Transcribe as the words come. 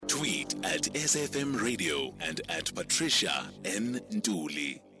at SFM Radio and at Patricia N.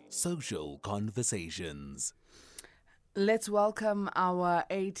 Ntuli. Social Conversations. Let's welcome our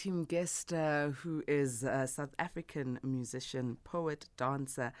A-team guest, who is a South African musician, poet,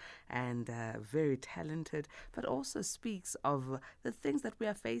 dancer, and very talented, but also speaks of the things that we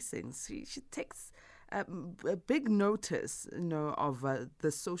are facing. She takes a big notice, of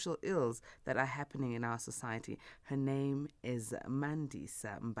the social ills that are happening in our society. Her name is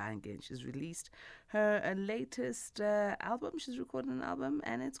Mandisa Mbangi, and she's released her latest album. She's recorded an album,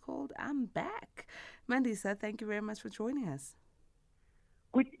 and it's called I'm Back. Mandisa, thank you very much for joining us.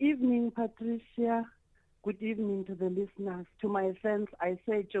 Good evening, Patricia. Good evening to the listeners. To my fans, I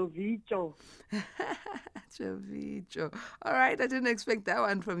say Jovicho. Jovicho. All right, I didn't expect that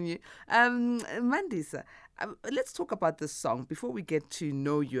one from you. Mandisa, let's talk about this song before we get to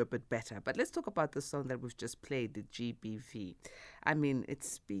know you a bit better. But let's talk about the song that we've just played, the GBV. I mean, it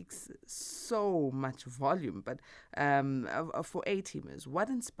speaks so much volume. But for A-teamers, what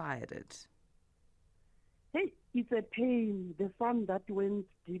inspired it? Hey, it's a pain. The song that went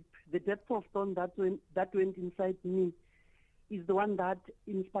deep, the depth of song that went inside me is the one that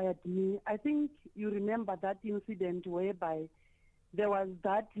inspired me. I think you remember that incident whereby there was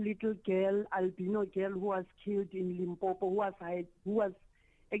that little girl, albino girl, who was killed in Limpopo, who was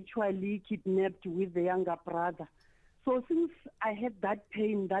actually kidnapped with the younger brother. So since I had that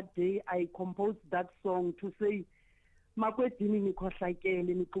pain that day, I composed that song to say, that's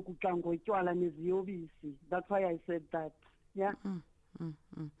why I said that. Yeah.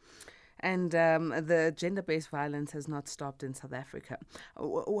 And the gender-based violence has not stopped in South Africa.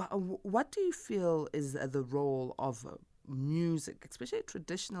 What do you feel is the role of music, especially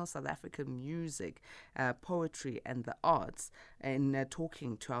traditional South African music, poetry, and the arts, in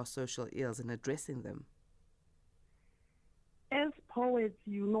talking to our social ills and addressing them? As poets,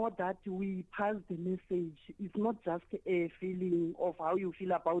 you know that we pass the message. It's not just a feeling of how you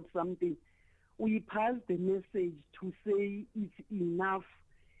feel about something. We pass the message to say it's enough.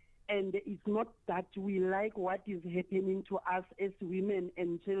 And it's not that we like what is happening to us as women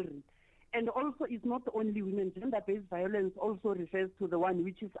and children. And also, it's not only women. Gender-based violence also refers to the one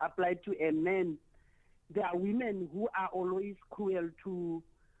which is applied to a man. There are women who are always cruel to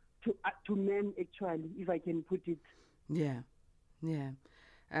men, actually, if I can put it. Yeah.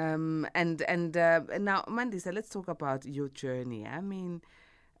 And now, Mandisa, let's talk about your journey. I mean,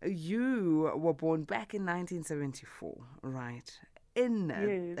 you were born back in 1974, right? In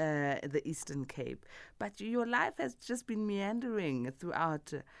the Eastern Cape. But your life has just been meandering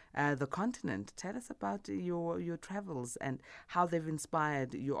throughout the continent. Tell us about your travels and how they've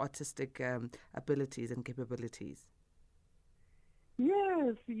inspired your artistic abilities and capabilities.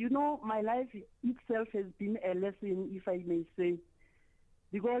 Yes, my life itself has been a lesson, if I may say.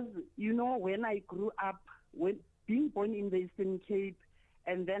 Because, when I grew up, being born in the Eastern Cape,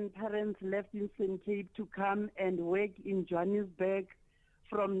 and then parents left Eastern Cape to come and work in Johannesburg.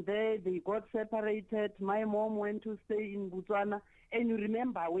 From there, they got separated. My mom went to stay in Botswana. And you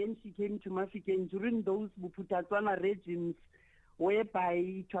remember when she came to Mahikeng during those Botswana regimes, whereby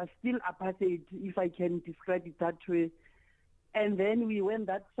it was still apartheid, if I can describe it that way. And then we went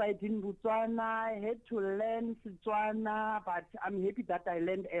that side in Botswana. I had to learn Setswana, but I'm happy that I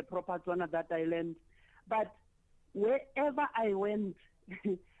learned a proper Tswana that I learned. But wherever I went,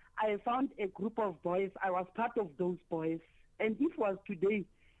 I found a group of boys. I was part of those boys. And if it was today,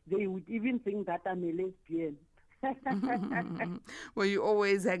 they would even think that I'm a lesbian. Were you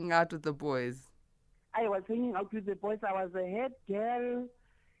always hanging out with the boys? I was hanging out with the boys. I was a head girl,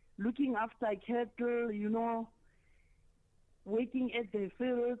 looking after cattle, working at the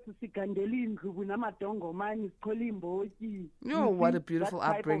fields, what a beautiful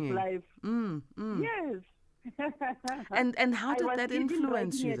upbringing. Life. Yes. And how did that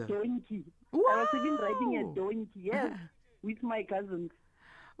influence you, though? Wow. I was even riding a donkey, yes, with my cousins.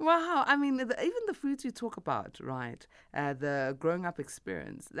 Wow, I mean, even the foods you talk about, right? The growing up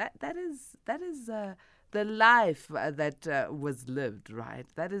experience, that is the life that was lived, right?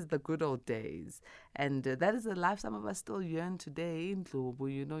 That is the good old days. And that is the life some of us still yearn today in Tsomo.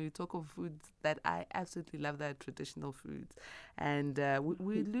 You talk of foods that I absolutely love, that traditional foods. And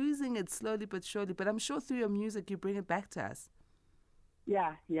we're losing it slowly but surely. But I'm sure through your music, you bring it back to us.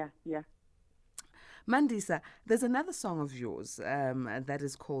 Yeah. Mandisa, there's another song of yours that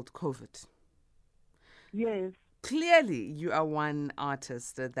is called COVID. Yes. Clearly, you are one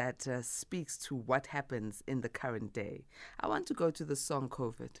artist that speaks to what happens in the current day. I want to go to the song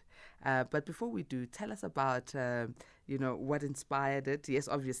COVID. But before we do, tell us about, what inspired it. Yes,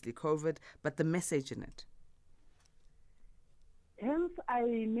 obviously COVID, but the message in it. Hence, I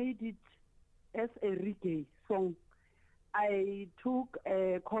made it as a reggae song. I took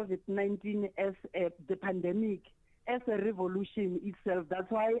COVID-19 as the pandemic, as a revolution itself.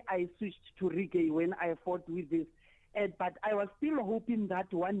 That's why I switched to reggae when I fought with this. But I was still hoping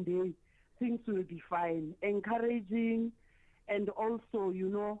that one day things will be fine. Encouraging and also,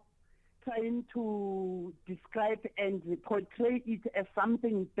 trying to describe and portray it as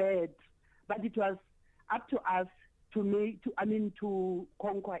something bad. But it was up to us to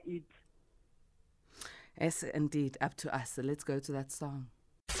conquer it. Yes, indeed, up to us. So let's go to that song.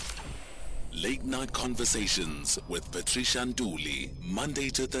 Late Night Conversations with Patricia Nduli, Monday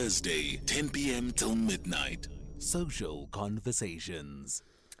to Thursday, 10 p.m. till midnight. Social Conversations.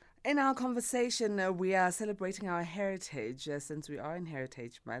 In our conversation, we are celebrating our heritage since we are in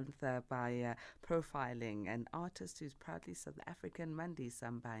Heritage Month by profiling an artist who's proudly South African,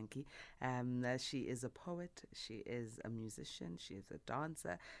 Mandisa Mbangi. She is a poet, she is a musician, she is a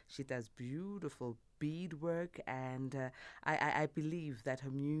dancer, she does beautiful bead work, and I believe that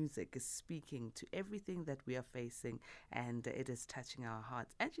her music is speaking to everything that we are facing, and it is touching our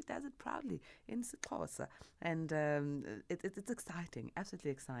hearts, and she does it proudly in Xhosa, and it's exciting,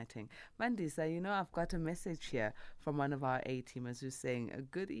 absolutely exciting. Mandisa, I've got a message here from one of our A-teamers who's saying,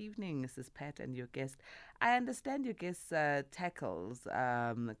 good evening, Mrs. Pat and your guest. I understand your guest tackles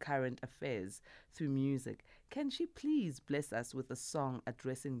current affairs through music. Can she please bless us with a song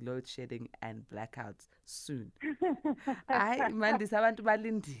addressing load shedding and blackouts soon? Mandisa, abantu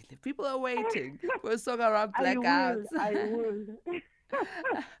balindile. People are waiting for a song around blackouts. I will.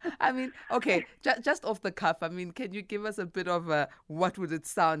 I mean, okay, just off the cuff, can you give us a bit of what would it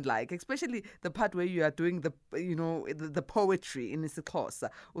sound like? Especially the part where you are doing the poetry in isiXhosa.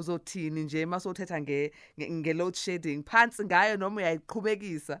 Uzothini nje masothetha nge-load shedding. Phansi ngayo noma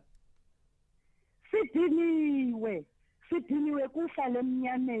uyayiqhubekisa. Sidiniwe kuhlala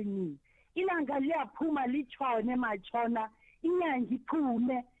emnyameni. Ilanga liyaphuma litshone matshona. Inyanga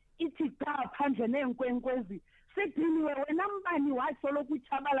ichume ithi cha phandle neenkwenkwezi. Sidiniwe wena mbani wasoloku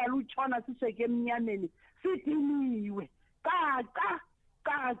utshabalala utshona sisheke emnyameni. Sidiniwe.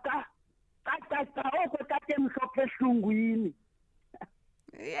 Oko kade mhlophe ehlungwini.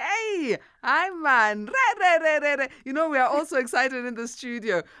 Yay! Hi, man. Re. We are also excited in the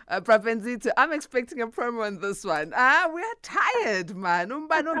studio. Pravenzito, I'm expecting a promo on this one. We are tired, man.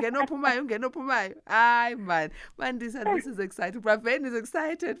 Hi, man. Mandisa, this is exciting. Praven is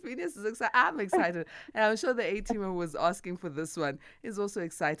excited. Phineas is excited. I'm excited. And I'm sure the A-teamer who was asking for this one is also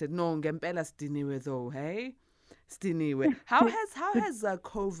excited. No, ngempela stiniwe though, hey? Stiniwe. How has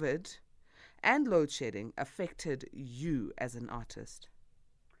COVID and load shedding affected you as an artist?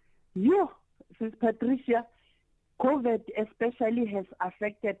 Sis Patricia, COVID especially has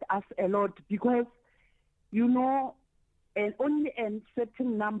affected us a lot because, only a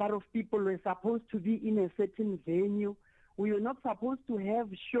certain number of people were supposed to be in a certain venue. We were not supposed to have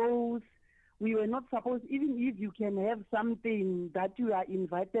shows. We were not supposed, even if you can have something that you are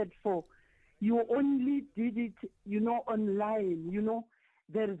invited for, you only did it, online,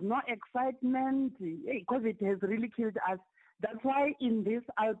 There is no excitement because it has really killed us. That's why in this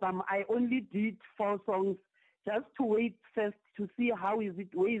album, I only did 4 songs just to wait first to see where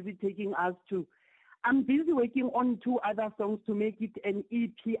is it taking us to. I'm busy working on 2 other songs to make it an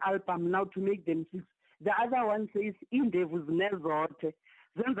EP album now, to make them 6. The other one says, Indevus Nezote.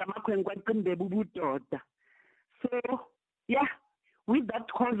 So, yeah, with that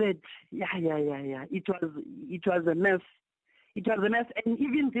COVID, it was a mess. It was a mess. And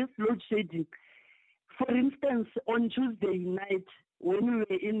even this load shedding, for instance, on Tuesday night, when we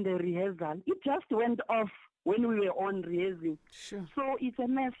were in the rehearsal, it just went off when we were on rehearsing. Sure. So it's a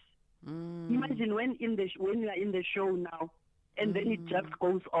mess. Imagine when you are in the show now, and then it just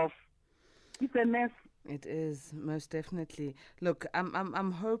goes off. It's a mess. It is, most definitely. Look,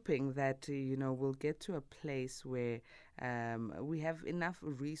 I'm hoping that we'll get to a place where we have enough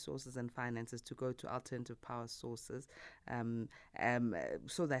resources and finances to go to alternative power sources,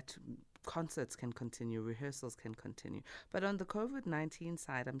 so that concerts can continue, rehearsals can continue. But on the COVID-19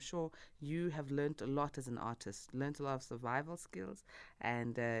 side, I'm sure you have learned a lot as an artist, learned a lot of survival skills,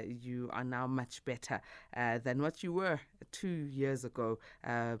 and you are now much better than what you were 2 years ago,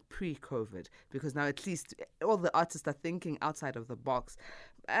 pre-COVID, because now at least all the artists are thinking outside of the box.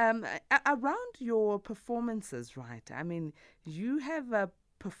 Around your performances, right? You have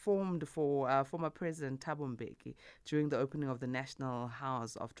performed for former President Thabo Mbeki during the opening of the National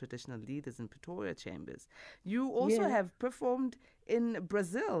House of Traditional Leaders in Pretoria Chambers. You also have performed in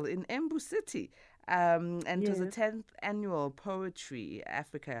Brazil, in Embu City. and it was the Yes. 10th annual Poetry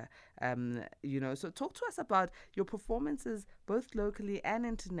Africa. So talk to us about your performances, both locally and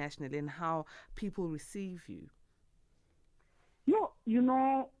internationally, and how people receive you.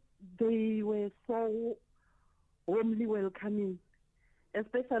 They were so warmly welcoming,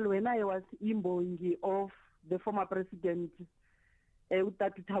 especially when I was imbongi of the former president,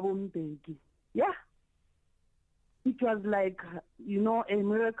 Utati Thabo Mbeki. Yeah, it was like, a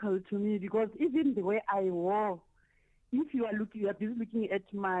miracle to me, because even the way I wore, if you are busy looking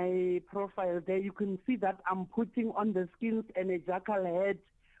at my profile there, you can see that I'm putting on the skins and a jackal head,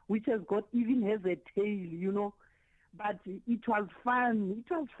 which has a tail. But it was fun.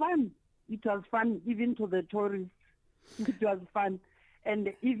 It was fun, even to the tourists. It was fun.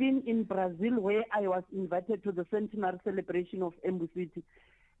 And even in Brazil, where I was invited to the centenary celebration of Embu City,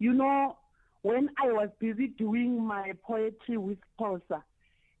 when I was busy doing my poetry with Xhosa,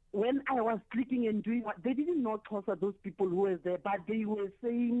 when I was clicking and doing what, they didn't know Xhosa, those people who were there, but they were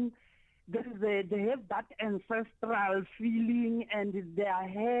saying they have that ancestral feeling, and their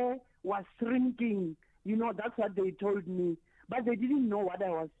hair was shrinking. That's what they told me. But they didn't know what I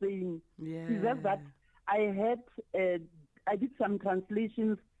was saying. Yeah. It's just that I did some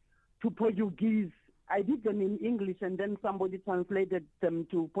translations to Portuguese. I did them in English, and then somebody translated them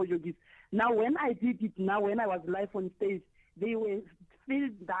to Portuguese. Now, when I did it, when I was live on stage, they were still,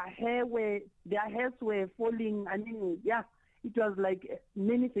 their hairs were falling. I mean, yeah, it was like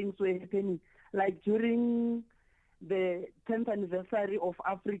many things were happening. Like during the 10th anniversary of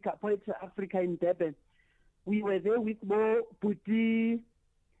Poetry Africa in Durban, we were there with Bo Puti,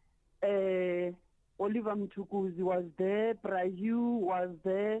 Oliver Mtukuzi was there, Prayu was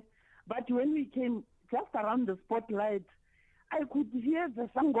there. But when we came just around the spotlight, I could hear the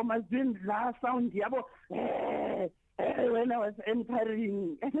sangomas doing that sound, when I was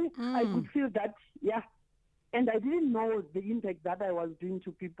entering. I could feel that, yeah. And I didn't know the impact that I was doing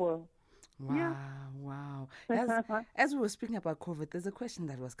to people. Wow, Yeah. wow. As we were speaking about COVID, there's a question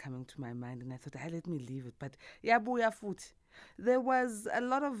that was coming to my mind, and I thought, let me leave it. But yeah, buya futhi. There was a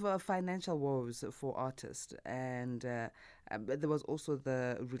lot of financial woes for artists, and there was also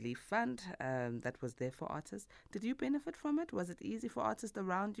the relief fund that was there for artists. Did you benefit from it? Was it easy for artists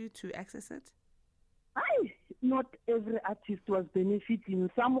around you to access it? Not every artist was benefiting.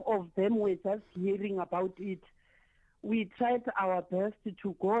 Some of them were just hearing about it. We tried our best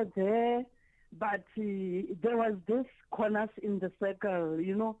to go there, but there was this corners in the circle.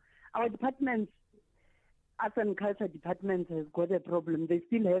 Our department, Arts and Culture department, has got a problem. They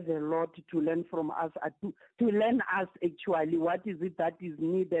still have a lot to learn from us, to learn us actually. What is it that is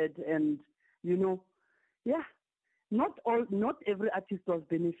needed? And, yeah, not every artist was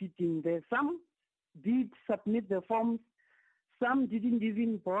benefiting there. Some did submit the forms, some didn't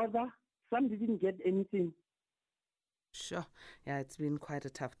even bother, some didn't get anything. Sure. Yeah, it's been quite a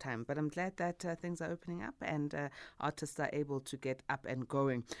tough time, but I'm glad that things are opening up and artists are able to get up and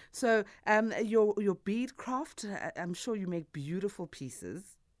going. So your bead craft, I'm sure you make beautiful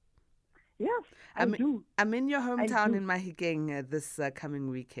pieces. Yes, I do. I'm in your hometown in Mahikeng this coming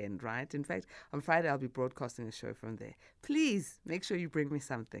weekend, right? In fact, on Friday I'll be broadcasting a show from there. Please make sure you bring me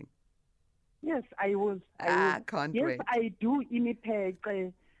something. Yes, I will. Can't yes, wait. I do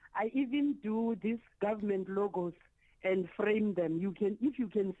I even do these government logos and frame them. If you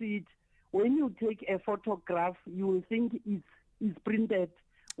can see it, when you take a photograph, you will think it's printed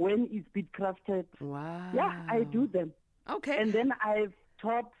when it's been crafted. Wow. Yeah, I do them. Okay. And then I've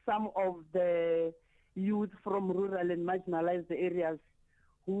taught some of the youth from rural and marginalized areas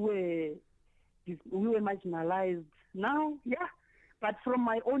who were marginalized. Now, yeah. But from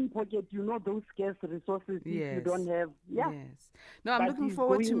my own pocket, those scarce resources if you don't have. Yeah. Yes. No, I'm looking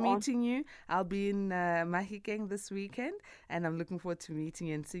forward to meeting you. I'll be in Mahikeng this weekend, and I'm looking forward to meeting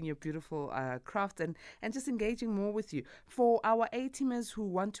you and seeing your beautiful craft and just engaging more with you. For our A-teamers who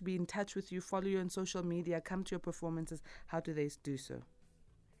want to be in touch with you, follow you on social media, come to your performances, how do they do so?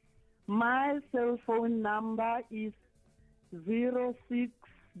 My cell phone number is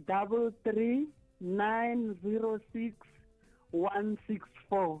 0633 906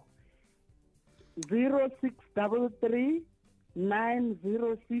 164 0633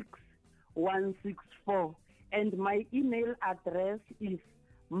 906 164, and my email address is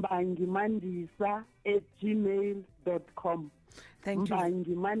mbangimandisa@gmail.com. Thank you.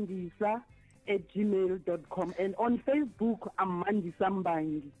 mbangimandisa@gmail.com, and on Facebook I'm Mandisa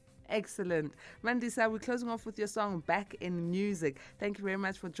Mbangi. Excellent. Mandisa, we're closing off with your song Back in Music. Thank you very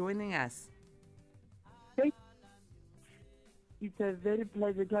much for joining us. It's a very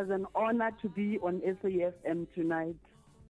pleasure. It was an honor to be on SAFM tonight.